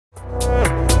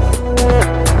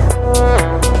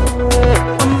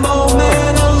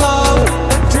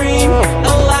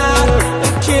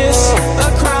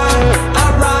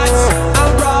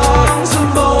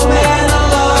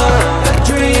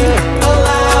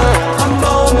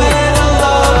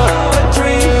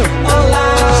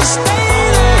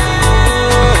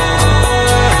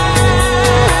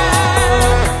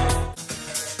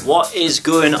is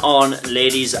going on,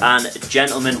 ladies and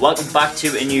gentlemen? Welcome back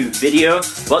to a new video.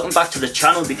 Welcome back to the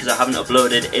channel because I haven't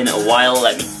uploaded in a while.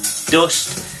 Let me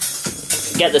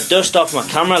get the dust off my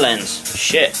camera lens.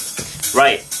 Shit.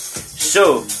 Right,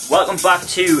 so welcome back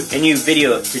to a new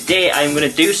video. Today I'm going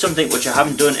to do something which I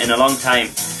haven't done in a long time,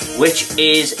 which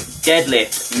is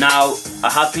deadlift. Now,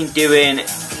 I have been doing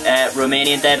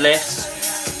Romanian deadlifts,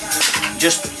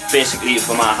 just basically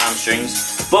for my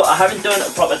hamstrings, but I haven't done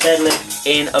a proper deadlift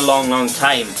in a long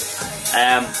time,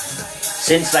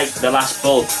 since like the last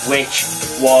bulk, which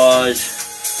was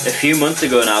a few months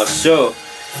ago now. So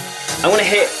I'm going to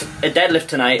hit a deadlift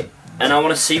tonight and I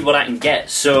want to see what I can get.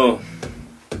 So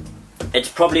it's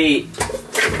probably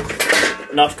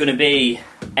not going to be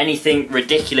anything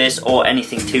ridiculous or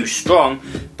anything too strong,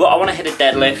 but I want to hit a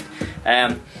deadlift.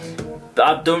 But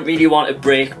I don't really want to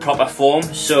break proper form,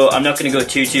 so I'm not going to go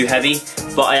too heavy,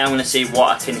 but I am going to see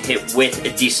what I can hit with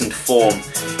a decent form.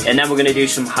 And then we're going to do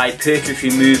some hypertrophy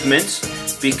movements,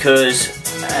 because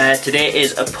today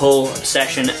is a pull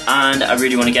session and I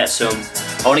really want to get I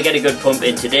want to get a good pump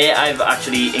in. Today I've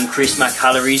actually increased my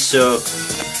calories, so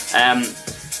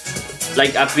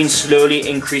like I've been slowly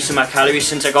increasing my calories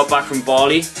since I got back from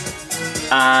Bali,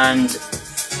 and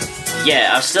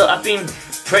yeah, I've been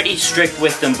pretty strict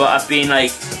with them, but I've been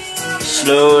like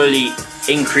slowly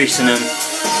increasing them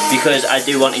because I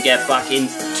do want to get back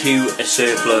into a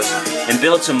surplus and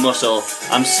build some muscle.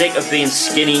 I'm sick of being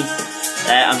skinny.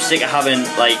 I'm sick of having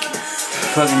like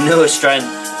fucking no strength.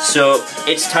 So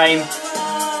it's time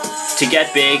to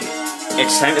get big.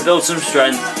 It's time to build some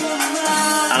strength,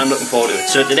 and I'm looking forward to it.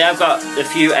 So today I've got a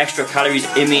few extra calories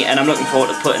in me and I'm looking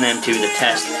forward to putting them to the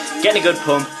test, getting a good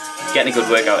pump, getting a good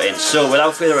workout in. So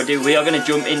without further ado, we are going to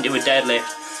jump into a deadlift,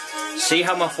 see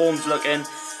how my form's looking,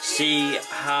 see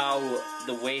how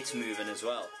the weight's moving as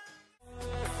well.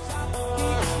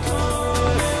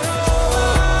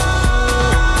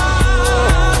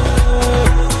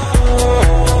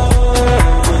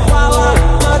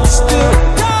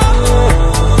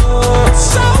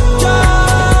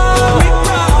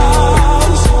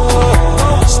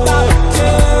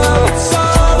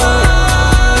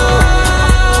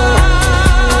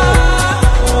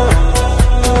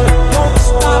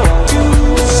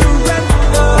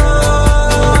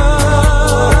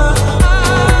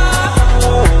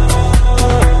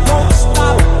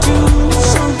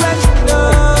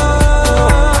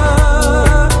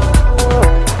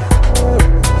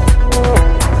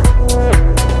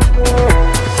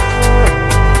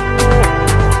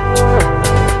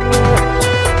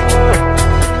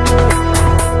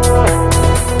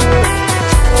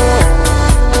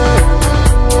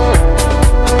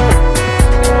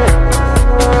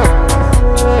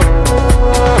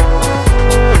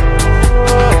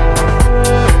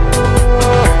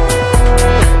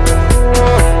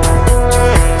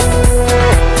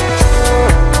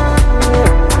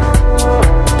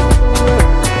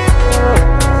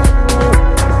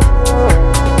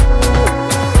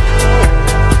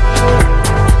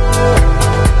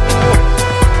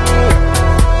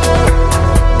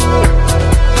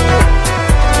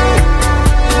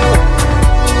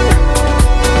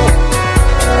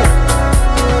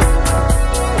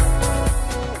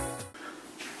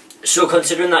 So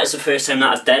considering that it's the first time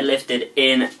that I've deadlifted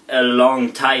in a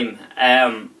long time,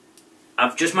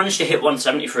 I've just managed to hit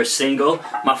 170 for a single.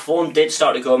 My form did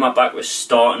start to go, my back was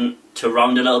starting to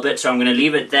round a little bit, so I'm going to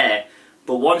leave it there.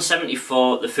 But 170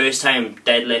 for the first time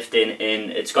deadlifting in,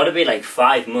 it's got to be like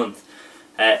 5 months,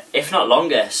 if not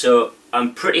longer. So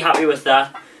I'm pretty happy with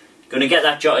that. Going to get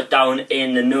that jotted down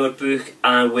in the notebook,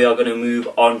 and we are going to move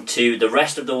on to the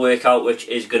rest of the workout, which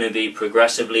is going to be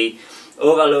progressively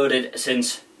overloaded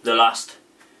since the last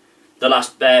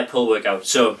pull workout.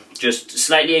 So just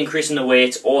slightly increasing the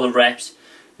weights, all the reps,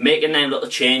 making them little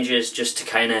changes just to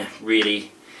kind of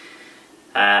really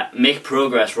make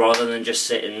progress rather than just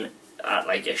sitting at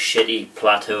like a shitty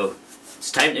plateau.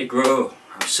 It's time to grow.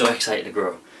 I'm so excited to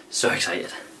grow. So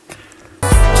excited.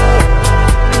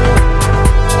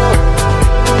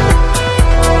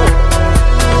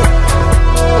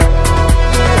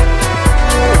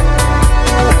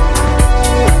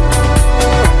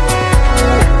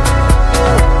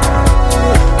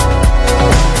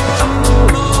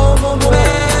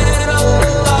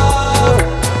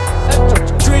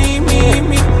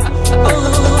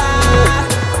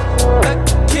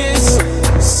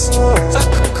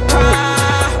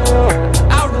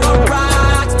 I'll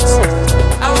ride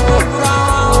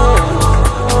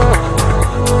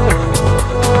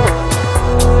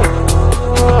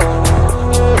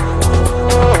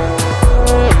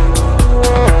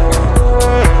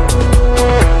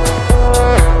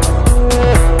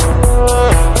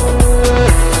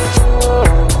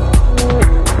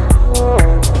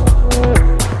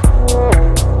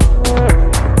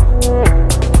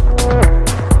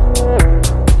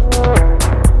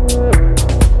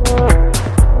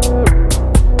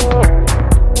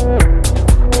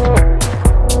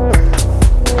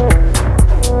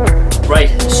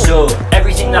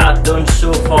I've done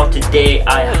so far today,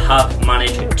 I have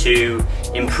managed to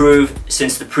improve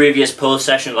since the previous pull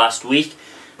session last week.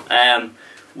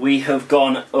 We have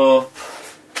gone up.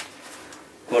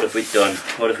 What have we done?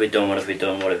 What have we done? What have we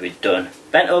done? What have we done?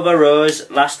 Bent over rows.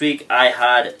 Last week I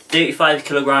had 35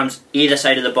 kilograms either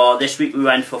side of the bar. This week we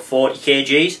went for 40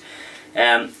 kgs.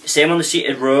 Same on the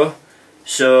seated row.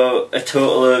 So a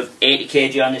total of 80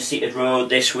 kg on the seated row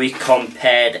this week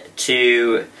compared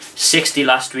to 60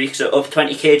 last week. So up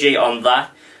 20 kg on that.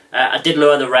 I did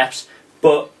lower the reps,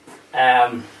 but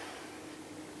yeah,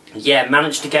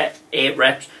 managed to get 8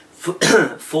 reps.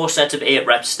 4 sets of 8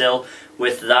 reps still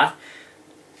with that.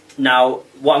 Now,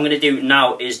 what I'm going to do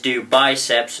now is do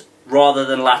biceps rather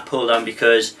than lat pull down,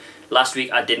 because last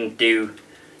week I didn't do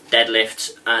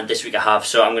deadlifts and this week I have.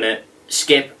 So I'm going to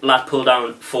skip lat pull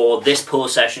down for this pull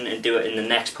session and do it in the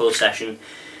next pull session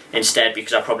instead,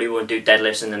 because I probably won't do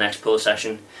deadlifts in the next pull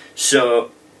session.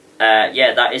 So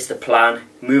yeah, that is the plan.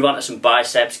 Move on to some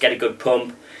biceps, get a good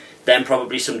pump, then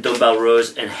probably some dumbbell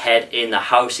rows and head in the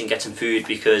house and get some food,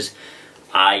 because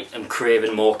I am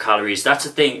craving more calories. That's the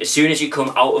thing, as soon as you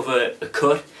come out of a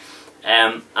cut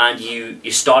and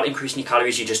you start increasing your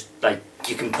calories, you just, like,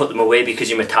 you can put them away because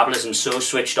your metabolism's so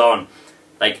switched on.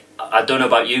 Like, I don't know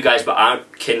about you guys, but I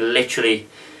can literally,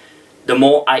 the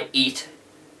more I eat,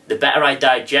 the better I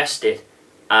digest it,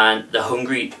 and the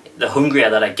hungrier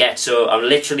that I get. So I'm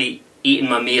literally eating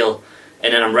my meal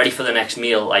and then I'm ready for the next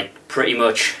meal, like, pretty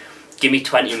much. Give me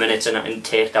 20 minutes and I can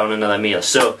take down another meal.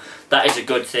 So that is a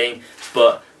good thing.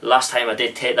 But last time I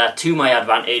did take that to my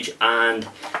advantage and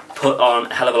put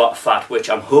on a hell of a lot of fat, which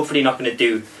I'm hopefully not going to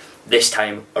do this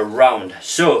time around.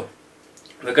 So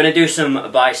we're going to do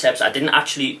some biceps. I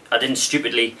didn't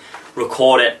stupidly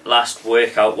record it last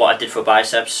workout, what I did for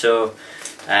biceps. So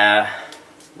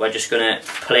we're just going to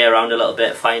play around a little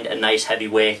bit, find a nice heavy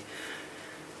weight.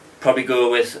 Probably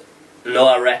go with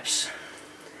lower reps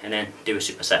and then do a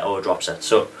superset or a drop set.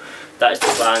 So that is the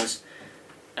plans.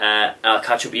 I'll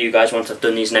catch up with you guys once I've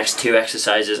done these next 2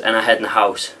 exercises and I head in the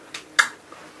house.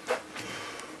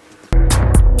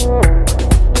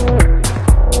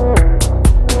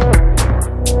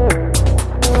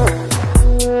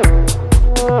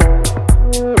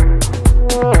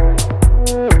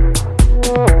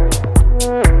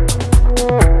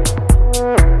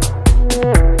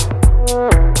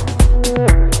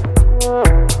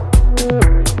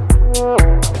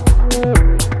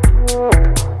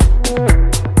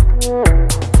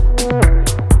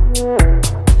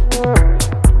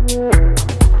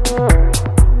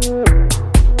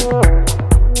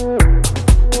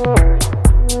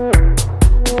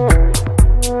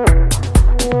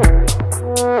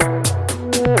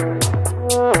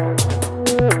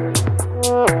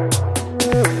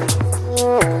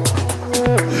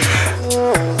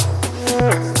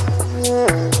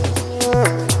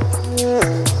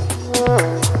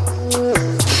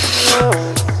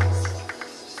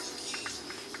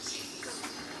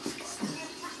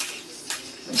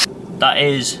 That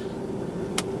is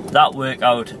that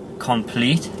workout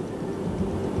complete.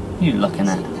 You looking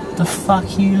at? The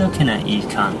fuck you looking at, you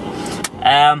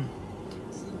can?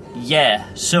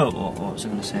 Yeah, so what was I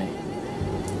gonna say?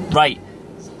 Right,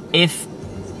 if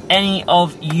any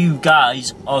of you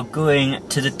guys are going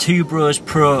to the Two Bros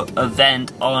Pro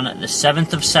event on the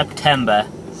 7th of September,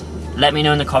 let me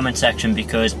know in the comment section,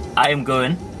 because I am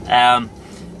going down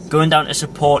to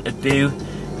support Abu,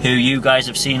 who you guys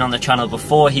have seen on the channel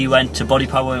before. He went to Body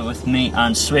Power with me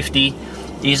and Swifty.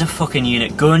 He's a fucking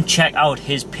unit. Go and check out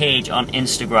his page on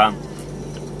Instagram.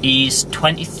 He's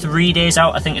 23 days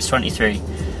out, I think it's 23.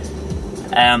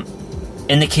 And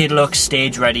the kid looks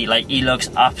stage ready, like, he looks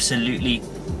absolutely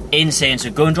insane. So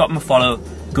go and drop him a follow,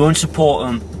 go and support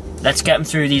him. Let's get him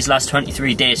through these last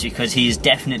 23 days, because he's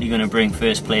definitely going to bring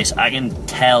first place. I can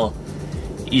tell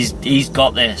he's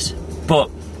got this. But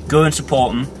go and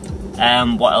support him.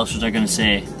 What else was I going to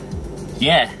say?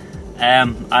 Yeah,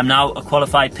 I'm now a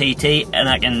qualified PT, and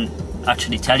I can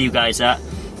actually tell you guys that.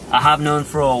 I have known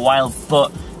for a while,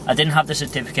 but I didn't have the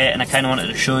certificate, and I kind of wanted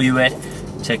to show you it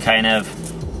to kind of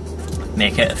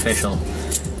make it official.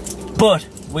 But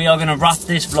we are going to wrap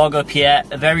this vlog up here,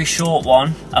 a very short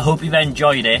one. I hope you've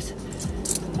enjoyed it.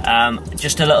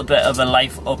 Just a little bit of a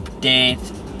life update,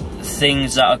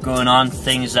 things that are going on,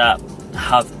 things that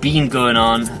have been going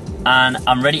on, and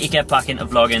I'm ready to get back into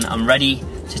vlogging. I'm ready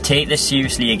to take this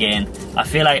seriously again. I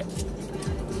feel like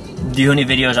the only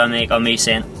videos I make are me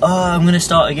saying, oh, I'm going to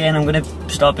start again, I'm going to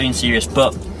start being serious,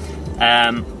 but I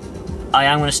am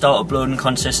going to start uploading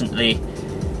consistently.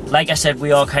 Like I said,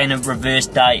 we are kind of reverse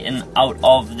dieting out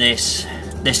of this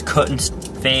cutting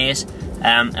phase,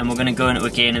 and we're going to go into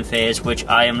a gaining phase, which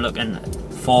I am looking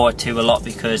forward to a lot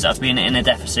because I've been in a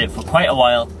deficit for quite a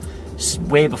while,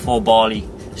 way before Bali.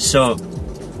 So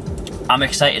I'm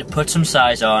excited to put some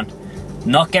size on,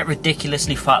 not get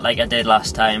ridiculously fat like I did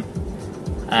last time,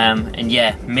 and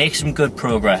yeah, make some good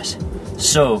progress.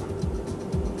 So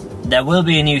there will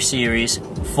be a new series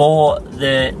for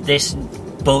this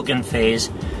bulking phase,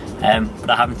 but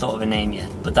I haven't thought of a name yet,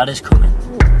 but that is coming.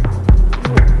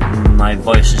 My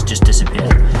voice has just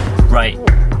disappeared. Right,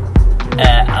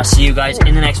 I'll see you guys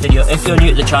in the next video. If you're new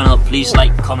to the channel, please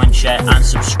like, comment, share and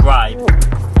subscribe,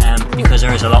 because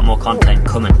there is a lot more content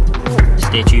coming.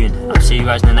 Stay tuned. I'll see you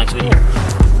guys in the next video.